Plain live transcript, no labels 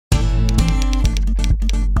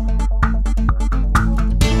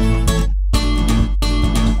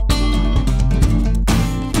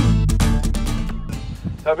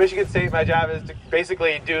At Michigan State, my job is to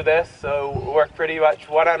basically do this, so work pretty much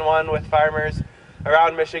one-on-one with farmers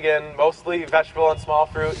around Michigan, mostly vegetable and small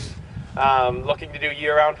fruits, looking to do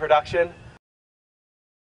year-round production.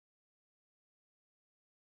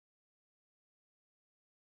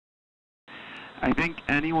 I think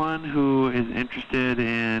anyone who is interested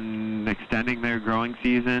in extending their growing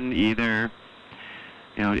season, either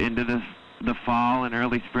into the fall and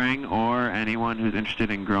early spring, or anyone who's interested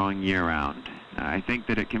in growing year-round. I think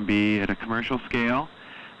that it can be at a commercial scale.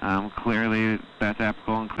 Clearly that's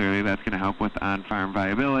applicable, and clearly that's going to help with on-farm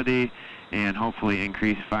viability and hopefully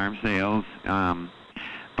increase farm sales.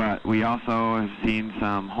 But we also have seen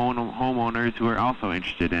some homeowners who are also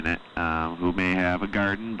interested in it, who may have a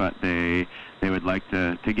garden, but they would like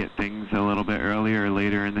to get things a little bit earlier or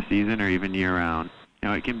later in the season, or even year-round.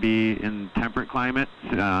 It can be in temperate climates.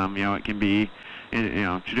 It can be,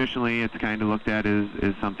 traditionally it's kind of looked at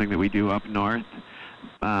as something that we do up north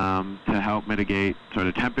to help mitigate sort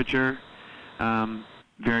of temperature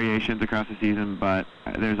variations across the season. But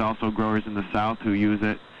there's also growers in the south who use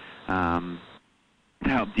it to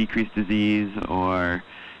help decrease disease, or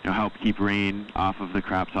help keep rain off of the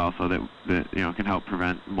crops also, that can help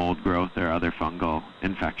prevent mold growth or other fungal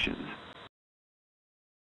infections.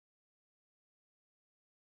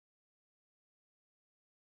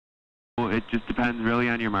 It just depends really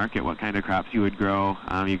on your market, what kind of crops you would grow.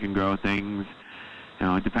 You can grow things,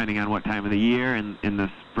 depending on what time of the year. In the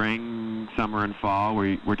spring, summer, and fall,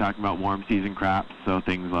 we're talking about warm season crops, so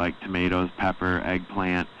things like tomatoes, pepper,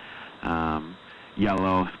 eggplant,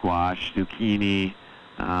 yellow squash, zucchini.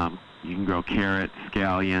 You can grow carrots,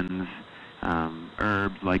 scallions,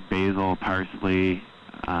 herbs like basil, parsley,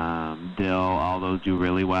 dill. All those do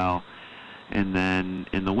really well. And then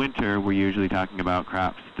in the winter, we're usually talking about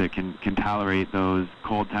crops that can tolerate those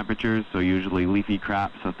cold temperatures, so usually leafy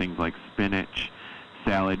crops, so things like spinach,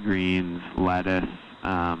 salad greens, lettuce,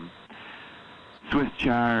 Swiss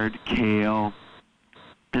chard, kale,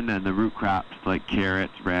 and then the root crops like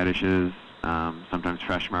carrots, radishes, sometimes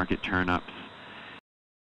fresh market turnips.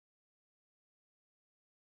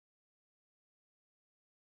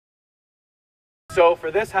 So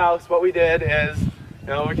for this house, what we did is,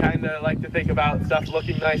 we kind of like to think about stuff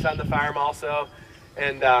looking nice on the farm also.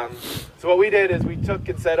 And so what we did is we took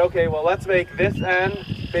and said, okay, well, let's make this end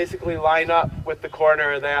basically line up with the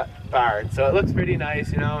corner of that barn. So it looks pretty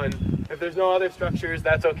nice, and if there's no other structures,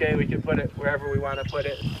 that's okay. We can put it wherever we want to put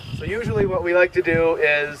it. So usually what we like to do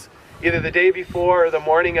is either the day before or the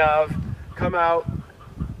morning of, come out,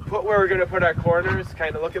 put where we're going to put our corners,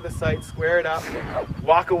 kind of look at the site, square it up,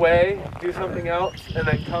 walk away, do something else, and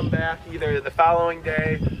then come back either the following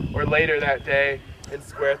day or later that day and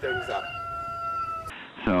square things up.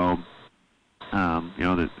 So,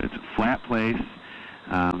 it's a flat place.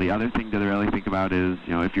 The other thing to really think about is,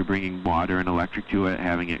 if you're bringing water and electric to it,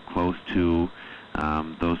 having it close to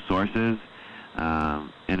those sources.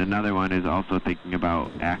 And another one is also thinking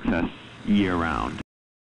about access year-round.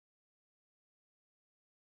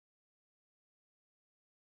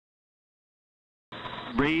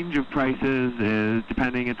 Range of prices is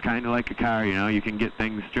depending. It's kind of like a car, you can get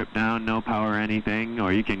things stripped down, no power or anything,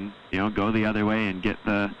 or you can go the other way and get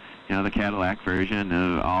the the Cadillac version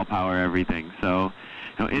of all power everything. So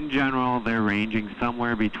in general, they're ranging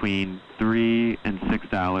somewhere between $3 and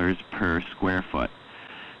 $6 per square foot.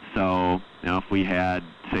 So if we had,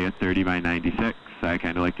 say, a 30 by 96, I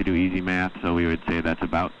kind of like to do easy math, so we would say that's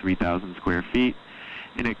about 3,000 square feet.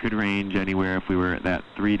 And it could range anywhere. If we were at that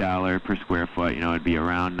 $3 per square foot, it'd be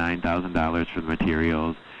around $9,000 for the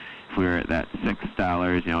materials. If we were at that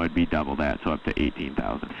 $6, it'd be double that, so up to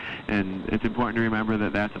 $18,000. And it's important to remember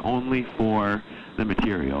that that's only for the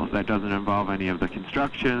materials. That doesn't involve any of the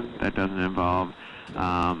construction. That doesn't involve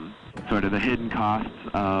sort of the hidden costs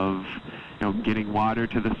of getting water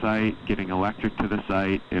to the site, getting electric to the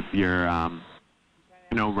site. If you're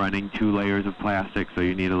running 2 layers of plastic, so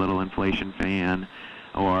you need a little inflation fan,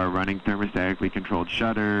 or running thermostatically controlled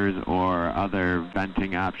shutters, or other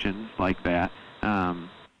venting options like that.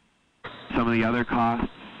 Some of the other costs,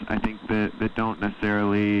 I think, that don't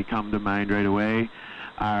necessarily come to mind right away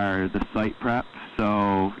are the site prep.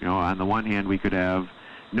 So, on the one hand, we could have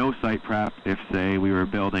no site prep if, say, we were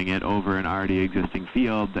building it over an already existing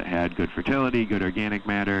field that had good fertility, good organic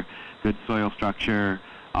matter, good soil structure,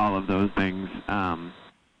 all of those things.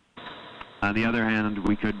 On the other hand,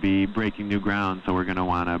 we could be breaking new ground, so we're going to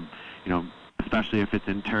want to, especially if it's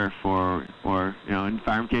in turf or in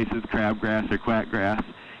farm cases, crabgrass or quackgrass,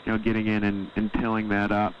 getting in and tilling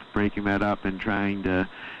that up, breaking that up, and trying to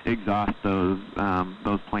exhaust those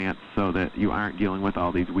plants so that you aren't dealing with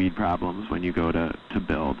all these weed problems when you go to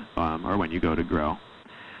build or when you go to grow.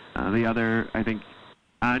 The other, I think,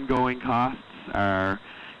 ongoing costs are,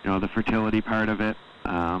 the fertility part of it.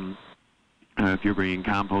 If you're bringing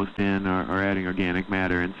compost in or adding organic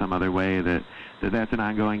matter in some other way, that's an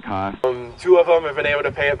ongoing cost. 2 of them have been able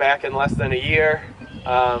to pay it back in less than a year.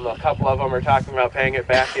 A couple of them are talking about paying it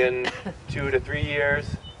back in 2 to 3 years.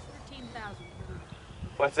 13,000.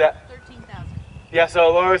 What's that? 13,000. Yeah,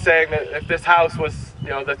 so Laura was saying that if this house was,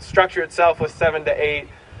 the structure itself was 7 to 8,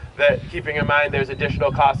 that keeping in mind there's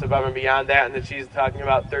additional costs above and beyond that, and that she's talking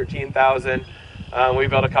about 13,000. We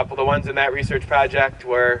built a couple. The ones in that research project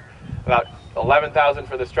were about 11,000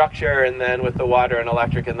 for the structure, and then with the water and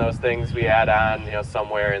electric and those things, we add on,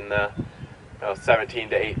 somewhere in the 17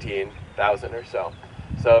 to 18,000 or so.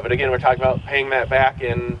 So, but again, we're talking about paying that back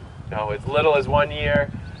in as little as 1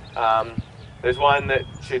 year. There's one that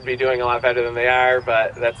should be doing a lot better than they are,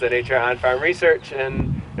 but that's the nature of on-farm research,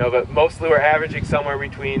 and but mostly we're averaging somewhere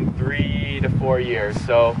between 3 to 4 years.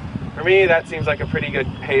 So for me, that seems like a pretty good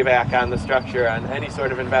payback on the structure on any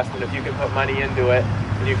sort of investment. If you can put money into it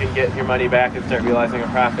and you can get your money back and start realizing a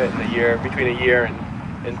profit in between a year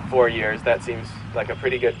and 4 years, that seems like a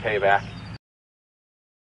pretty good payback.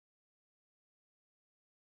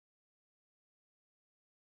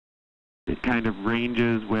 It kind of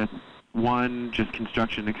ranges with 1, just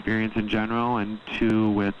construction experience in general, and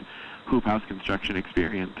 2, with Hoophouse construction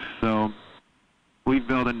experience. So we've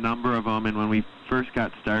built a number of them, and when we first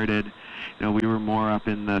got started, we were more up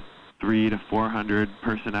in the 300 to 400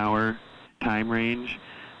 person hour time range.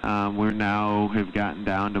 We now have gotten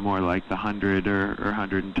down to more like the 100 or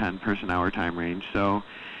 110 person hour time range. So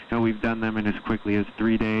we've done them in as quickly as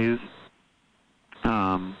 3 days.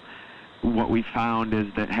 What we found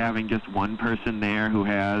is that having just one person there who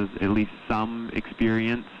has at least some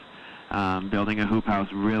experience building a hoop house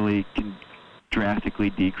really can drastically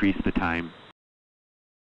decrease the time.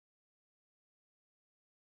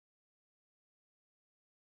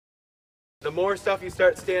 The more stuff you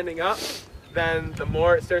start standing up, then the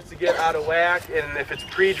more it starts to get out of whack, and if it's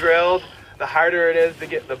pre-drilled, the harder it is to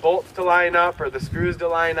get the bolts to line up or the screws to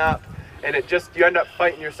line up, and you end up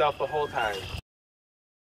fighting yourself the whole time.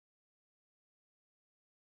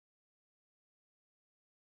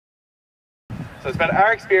 So it's been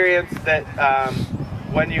our experience that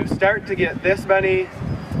when you start to get this many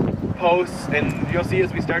posts, and you'll see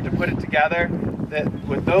as we start to put it together, that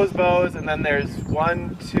with those bows, and then there's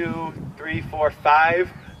 1, 2, 3, 4,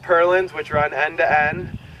 5 purlins which run end to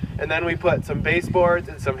end, and then we put some baseboards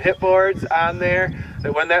and some hip boards on there,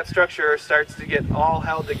 that when that structure starts to get all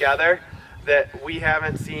held together, that we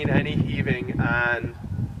haven't seen any heaving on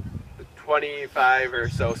the 25 or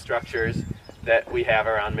so structures that we have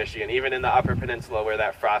around Michigan, even in the Upper Peninsula where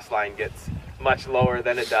that frost line gets much lower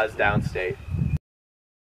than it does downstate.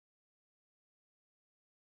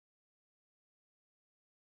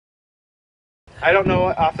 I don't know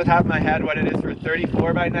off the top of my head what it is for a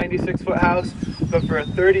 34 by 96 foot house, but for a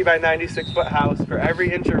 30 by 96 foot house, for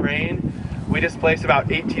every inch of rain, we displace about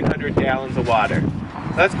 1,800 gallons of water.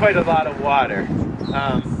 That's quite a lot of water.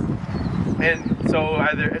 And so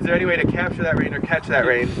is there any way to capture that rain or catch that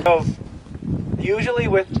rain? So usually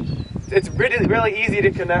it's really easy to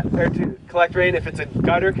collect rain if it's a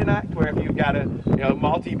gutter connect, where if you've got a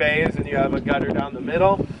multi-bays and you have a gutter down the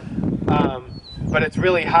middle. But it's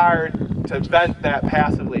really hard to vent that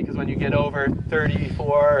passively, because when you get over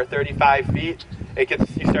 34 or 35 feet,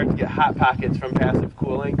 you start to get hot pockets from passive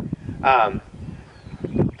cooling.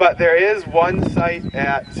 But there is one site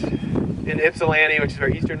in Ypsilanti, which is where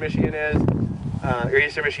Eastern Michigan is, or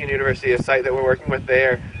Eastern Michigan University, a site that we're working with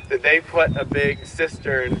there, that they put a big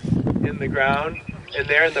cistern in the ground, and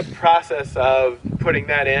they're in the process of putting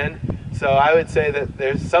that in. So I would say that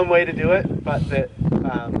there's some way to do it, but that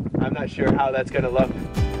I'm not sure how that's going to look.